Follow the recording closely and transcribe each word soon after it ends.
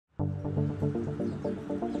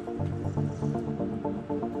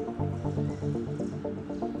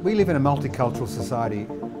We live in a multicultural society,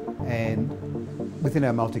 and within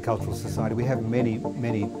our multicultural society we have many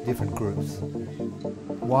different groups.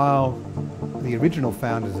 While the original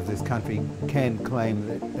founders of this country can claim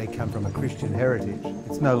that they come from a Christian heritage,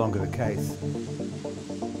 it's no longer the case.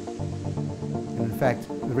 And in fact,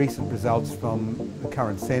 the recent results from the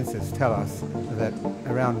current census tell us that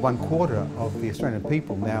around 1/4 of the Australian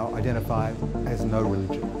people now identify as no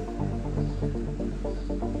religion.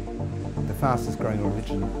 The fastest growing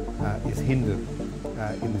religion is Hindu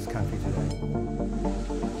in this country today.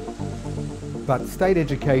 But state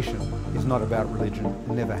education is not about religion,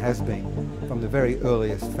 and never has been. From the very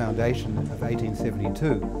earliest foundation of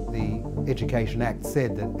 1872, the Education Act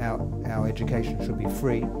said that our education should be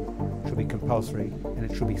free, should be compulsory, and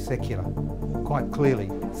it should be secular, quite clearly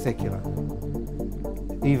secular,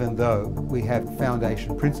 even though we have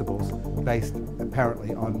foundation principles based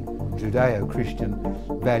apparently on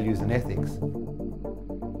Judeo-Christian values and ethics.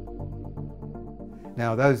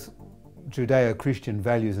 Now, those Judeo-Christian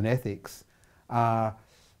values and ethics are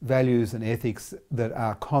values and ethics that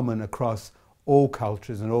are common across all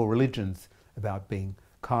cultures and all religions, about being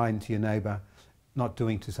kind to your neighbour, not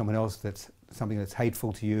doing to someone else something that's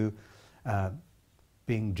hateful to you,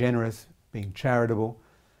 being generous, being charitable,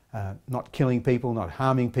 not killing people, not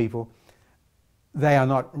harming people. They are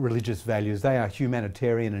not religious values, they are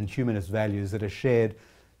humanitarian and humanist values that are shared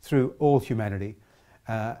through all humanity.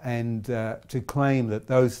 To claim that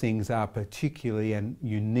those things are particularly and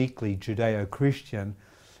uniquely Judeo-Christian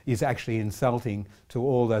is actually insulting to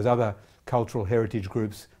all those other cultural heritage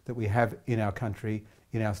groups that we have in our country,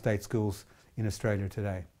 in our state schools in Australia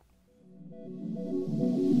today.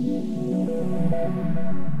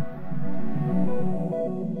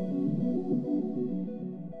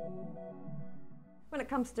 When it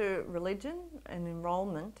comes to religion and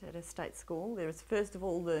enrolment at a state school, there is first of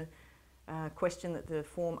all the question that the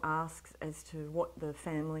form asks as to what the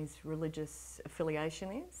family's religious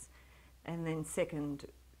affiliation is, and then second,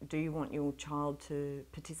 do you want your child to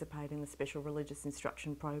participate in the special religious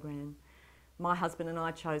instruction program? My husband and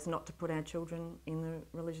I chose not to put our children in the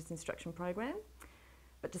religious instruction program,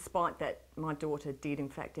 but despite that, my daughter did in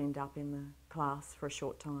fact end up in the class for a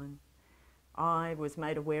short time. I was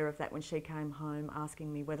made aware of that when she came home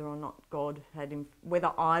asking me whether or not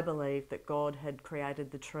whether I believed that God had created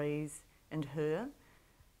the trees and her.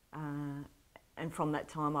 And from that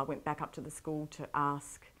time I went back up to the school to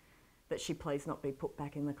ask that she please not be put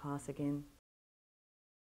back in the class again.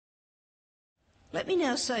 Let me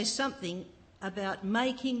now say something about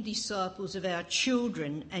making disciples of our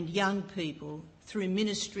children and young people through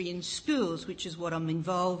ministry in schools, which is what I'm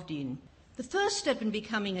involved in. The first step in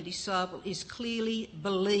becoming a disciple is clearly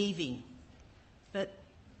believing, but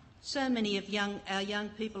so many of our young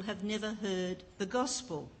people have never heard the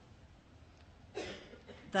gospel.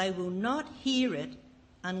 They will not hear it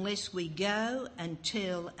unless we go and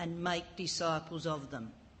tell and make disciples of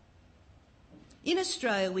them. In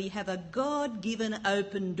Australia, we have a God-given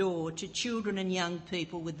open door to children and young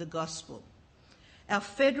people with the gospel. Our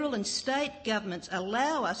federal and state governments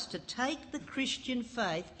allow us to take the Christian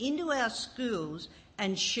faith into our schools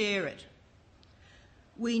and share it.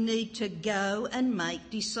 We need to go and make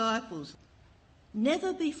disciples.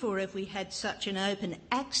 Never before have we had such an open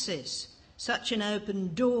access, such an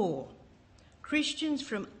open door. Christians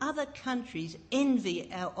from other countries envy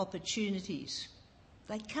our opportunities.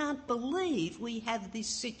 They can't believe we have this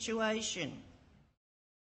situation.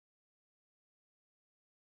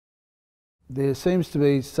 There seems to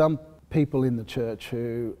be some people in the church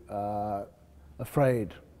who are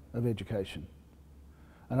afraid of education.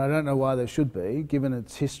 And I don't know why they should be, given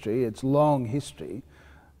its history, its long history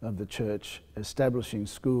of the church establishing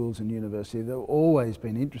schools and universities. They've always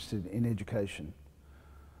been interested in education.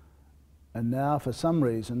 And now, for some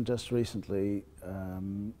reason, just recently,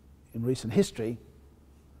 in recent history,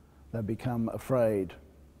 they've become afraid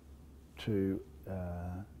to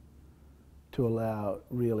allow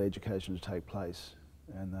real education to take place,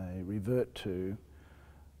 and they revert to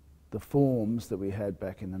the forms that we had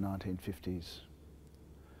back in the 1950s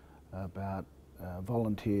about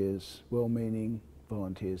volunteers, well-meaning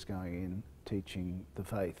volunteers going in, teaching the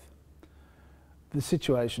faith. The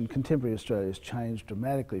situation, contemporary Australia, has changed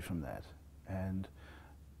dramatically from that, and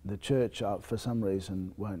the church, for some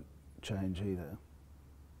reason, won't change either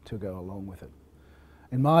to go along with it.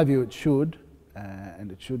 In my view, it should,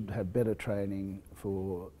 and it should have better training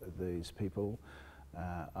for these people.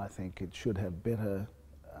 I think it should have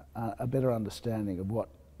a better understanding of what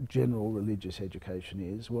general religious education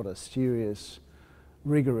is, what a serious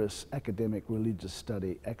rigorous academic religious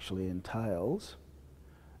study actually entails,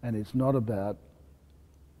 and it's not about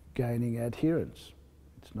gaining adherents.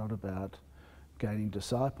 It's not about gaining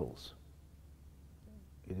disciples.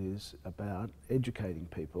 It is about educating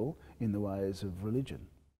people in the ways of religion.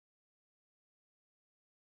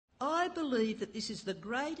 I believe that this is the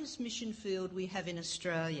greatest mission field we have in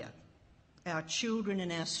Australia, our children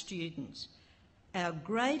and our students, our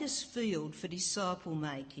greatest field for disciple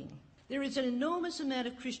making. There is an enormous amount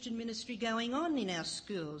of Christian ministry going on in our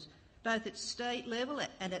schools, both at state level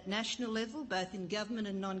and at national level, both in government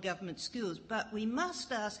and non-government schools. But we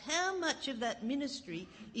must ask how much of that ministry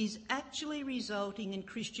is actually resulting in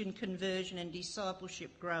Christian conversion and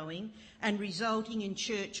discipleship growing and resulting in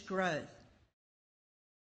church growth.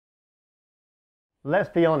 Let's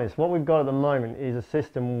be honest, what we've got at the moment is a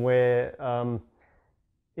system where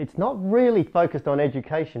it's not really focused on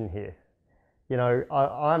education here. You know,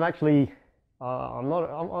 I'm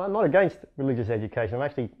not against religious education. I'm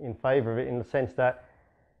actually in favour of it in the sense that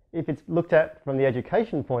if it's looked at from the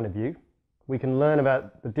education point of view, we can learn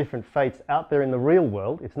about the different faiths out there in the real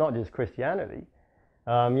world. It's not just Christianity.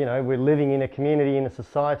 You know, we're living in a community, in a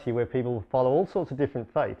society where people follow all sorts of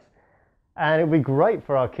different faiths. And it would be great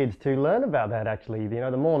for our kids to learn about that actually. You know,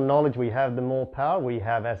 the more knowledge we have, the more power we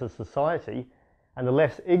have as a society, and the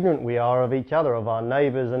less ignorant we are of each other, of our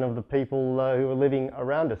neighbours and of the people who are living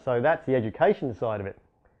around us. So that's the education side of it.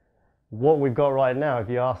 What we've got right now, if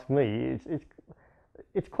you ask me,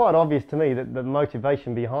 it's quite obvious to me that the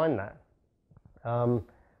motivation behind that.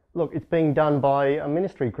 Look, it's being done by a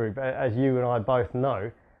ministry group, as you and I both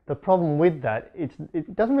know. The problem with that,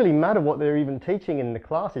 it doesn't really matter what they're even teaching in the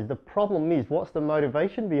classes. The problem is, what's the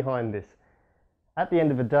motivation behind this? At the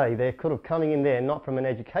end of the day, they're kind of coming in there not from an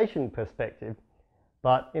education perspective,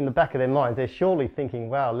 but in the back of their minds, they're surely thinking,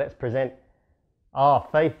 wow, let's present our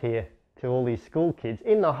faith here to all these school kids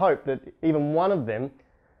in the hope that even one of them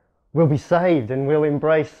will be saved and will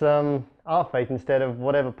embrace our faith instead of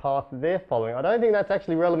whatever path they're following. I don't think that's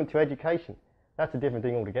actually relevant to education. That's a different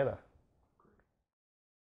thing altogether.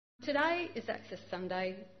 Today is Access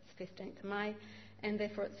Sunday, it's 15th of May, and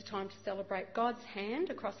therefore it's a time to celebrate God's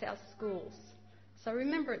hand across our schools. So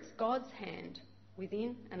remember, it's God's hand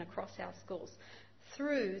within and across our schools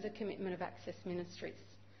through the commitment of Access Ministries.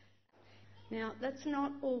 Now, that's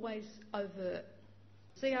not always overt.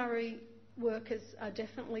 CRE workers are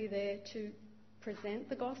definitely there to present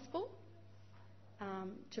the gospel,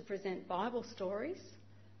 to present Bible stories.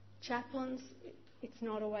 Chaplains, it's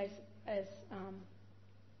not always as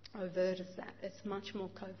overt as that. It's much more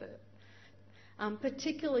covert,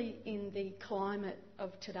 particularly in the climate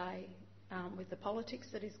of today with the politics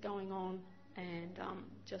that is going on and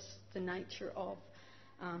just the nature of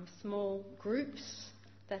small groups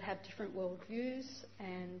that have different worldviews,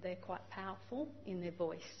 and they're quite powerful in their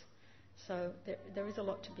voice. So there is a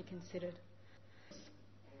lot to be considered.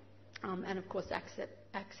 And of course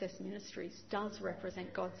Access Ministries does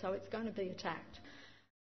represent God, so it's going to be attacked.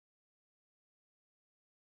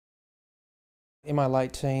 In my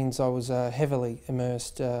late teens, I was heavily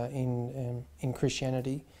immersed in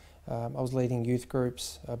Christianity. I was leading youth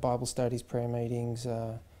groups, Bible studies, prayer meetings,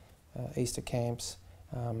 Easter camps,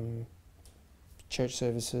 church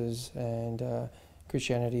services, and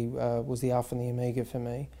Christianity was the alpha and the omega for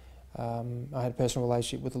me. I had a personal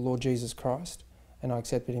relationship with the Lord Jesus Christ, and I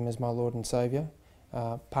accepted him as my Lord and Saviour.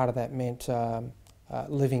 Part of that meant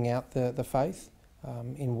living out the faith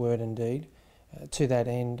in word and deed. To that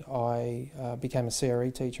end, I became a CRE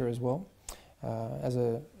teacher as well. As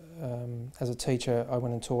a teacher, I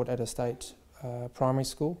went and taught at a state primary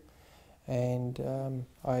school, and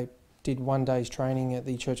I did one day's training at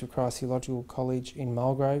the Church of Christ Theological College in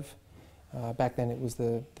Mulgrave. Back then it was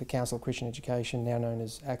the Council of Christian Education, now known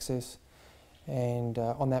as Access. And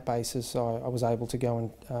on that basis I was able to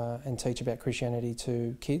go and teach about Christianity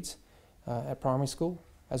to kids at primary school,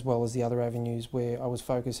 as well as the other avenues where I was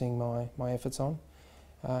focusing my efforts on.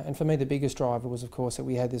 And for me the biggest driver was, of course, that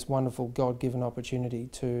we had this wonderful God-given opportunity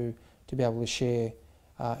to be able to share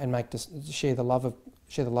and share the love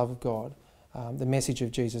of God, the message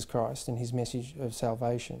of Jesus Christ and his message of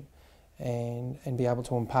salvation, and be able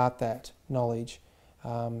to impart that knowledge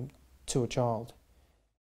to a child.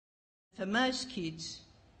 For most kids,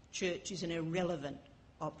 church is an irrelevant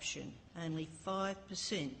option, only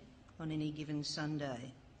 5% on any given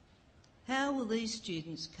Sunday. How will these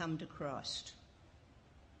students come to Christ,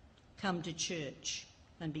 come to church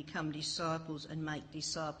and become disciples and make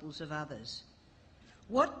disciples of others?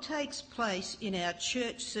 What takes place in our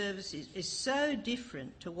church services is so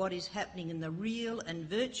different to what is happening in the real and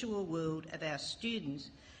virtual world of our students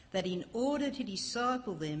that in order to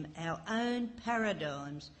disciple them, our own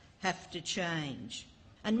paradigms have to change.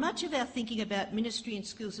 And much of our thinking about ministry in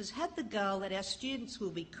schools has had the goal that our students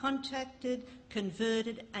will be contacted,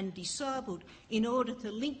 converted and discipled in order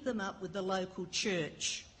to link them up with the local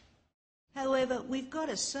church. However, we've got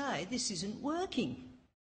to say this isn't working.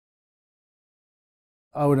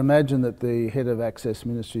 I would imagine that the head of Access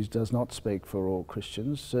Ministries does not speak for all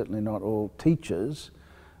Christians, certainly not all teachers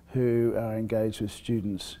who are engaged with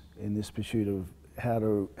students in this pursuit of how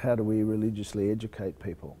do we religiously educate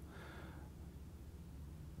people.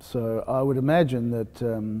 So I would imagine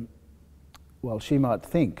that while she might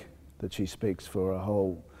think that she speaks for a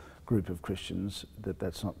whole group of Christians,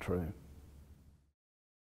 that's not true.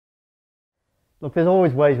 Look, there's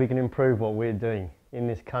always ways we can improve what we're doing in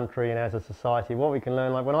this country and as a society. What we can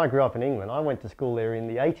learn, like when I grew up in England, I went to school there in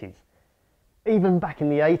the 80s. Even back in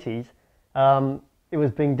the 80s, it was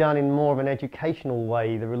being done in more of an educational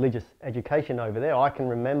way, the religious education over there. I can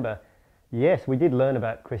remember, yes, we did learn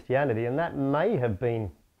about Christianity, and that may have been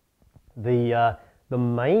the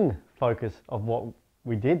main focus of what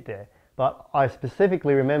we did there. But I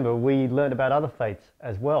specifically remember we learned about other faiths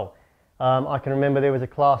as well. I can remember there was a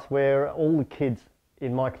class where all the kids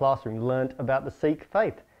in my classroom learnt about the Sikh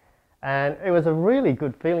faith. And it was a really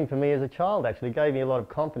good feeling for me as a child, actually. It gave me a lot of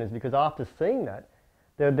confidence, because after seeing that,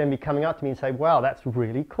 they would then be coming up to me and say, wow, that's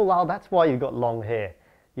really cool. Oh, that's why you've got long hair,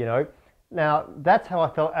 you know. Now, that's how I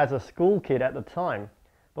felt as a school kid at the time.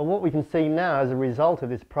 But what we can see now as a result of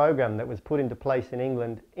this program that was put into place in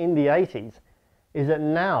England in the 80s is that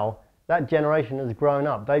now that generation has grown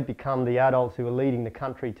up. They've become the adults who are leading the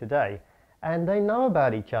country today, and they know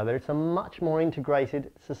about each other. It's a much more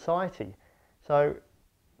integrated society. So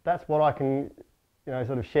that's what I can, you know,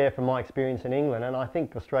 sort of share from my experience in England, and I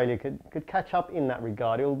think Australia could catch up in that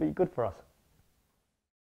regard. It will be good for us.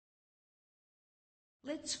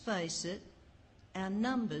 Let's face it, our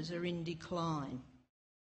numbers are in decline.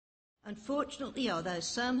 Unfortunately, although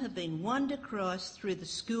some have been won to Christ through the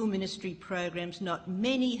school ministry programs, not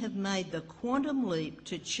many have made the quantum leap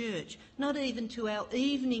to church, not even to our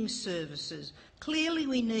evening services. Clearly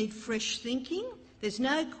we need fresh thinking. There's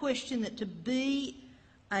no question that to be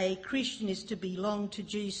a Christian is to belong to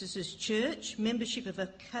Jesus' church. Membership of a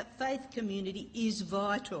faith community is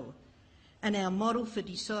vital, and our model for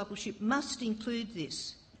discipleship must include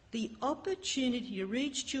this. The opportunity to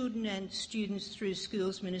reach children and students through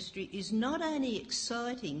schools ministry is not only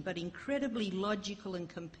exciting but incredibly logical and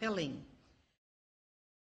compelling.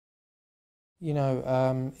 You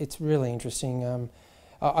know, it's really interesting.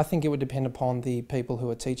 I think it would depend upon the people who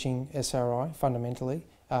are teaching SRI fundamentally.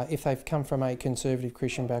 If they've come from a conservative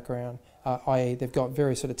Christian background, i.e. they've got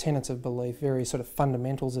various sort of tenets of belief, various sort of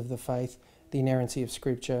fundamentals of the faith, the inerrancy of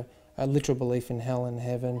Scripture, a literal belief in hell and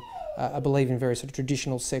heaven, a belief in various sort of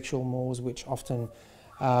traditional sexual mores, which often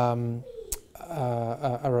are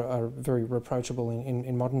very reproachable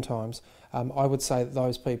in modern times. I would say that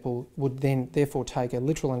those people would then therefore take a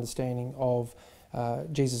literal understanding of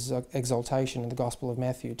Jesus' exaltation in the Gospel of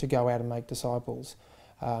Matthew to go out and make disciples,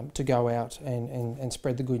 to go out and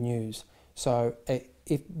spread the good news. So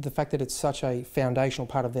if the fact that it's such a foundational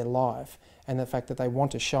part of their life, and the fact that they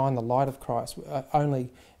want to shine the light of Christ would only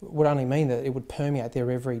mean that it would permeate their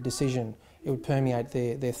every decision. It would permeate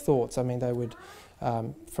their thoughts. I mean, they would,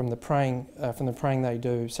 from the praying they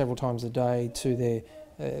do several times a day, to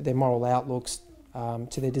their moral outlooks,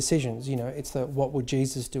 to their decisions. You know, it's the what would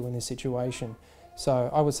Jesus do in this situation. So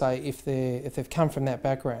I would say if they've come from that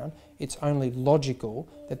background, it's only logical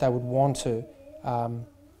that they would want to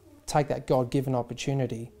take that God-given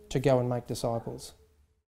opportunity to go and make disciples.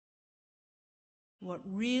 What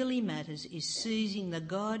really matters is seizing the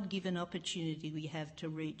God-given opportunity we have to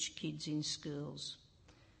reach kids in schools.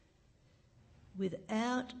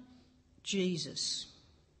 Without Jesus,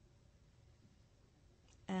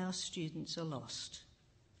 our students are lost.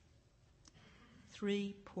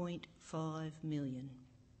 3.5 million.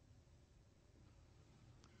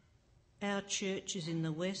 Our churches in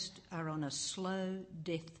the West are on a slow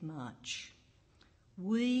death march.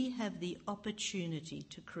 We have the opportunity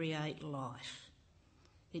to create life.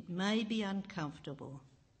 It may be uncomfortable,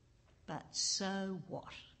 but so what?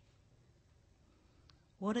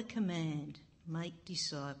 What a command, make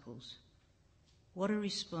disciples. What a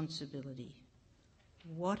responsibility.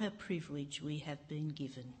 What a privilege we have been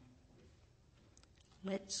given.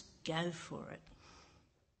 Let's go for it.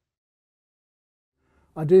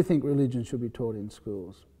 I do think religion should be taught in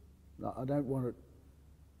schools. I don't want it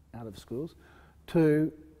out of schools.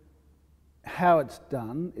 How it's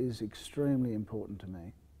done is extremely important to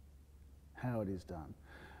me. How it is done.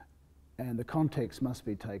 and the context must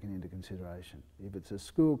be taken into consideration. If it's a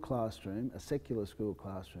school classroom, a secular school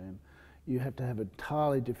classroom, you have to have an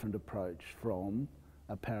entirely different approach from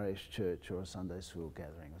a parish church or a Sunday school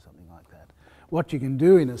gathering or something like that. What you can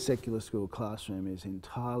do in a secular school classroom is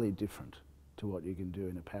entirely different to what you can do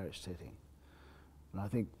in a parish setting. And I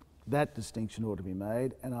think that distinction ought to be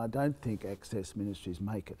made, and I don't think Access Ministries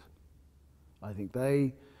make it. I think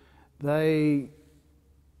they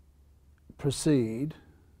proceed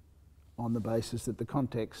on the basis that the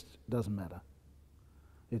context doesn't matter.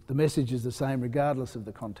 The message is the same regardless of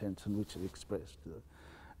the contents in which it's expressed.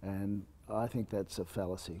 And I think that's a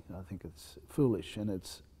fallacy. I think it's foolish, and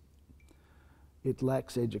it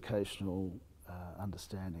lacks educational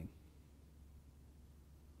understanding.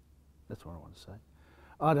 That's what I want to say.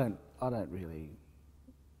 I don't really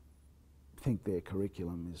think their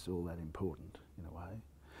curriculum is all that important in a way.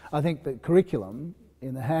 I think that curriculum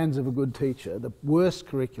in the hands of a good teacher, the worst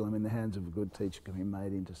curriculum in the hands of a good teacher can be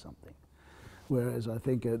made into something. Whereas I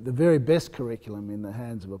think the very best curriculum in the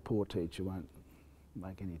hands of a poor teacher won't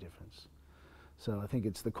make any difference. So I think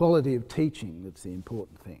it's the quality of teaching that's the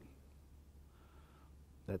important thing.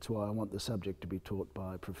 That's why I want the subject to be taught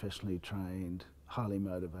by professionally trained, highly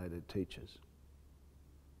motivated teachers.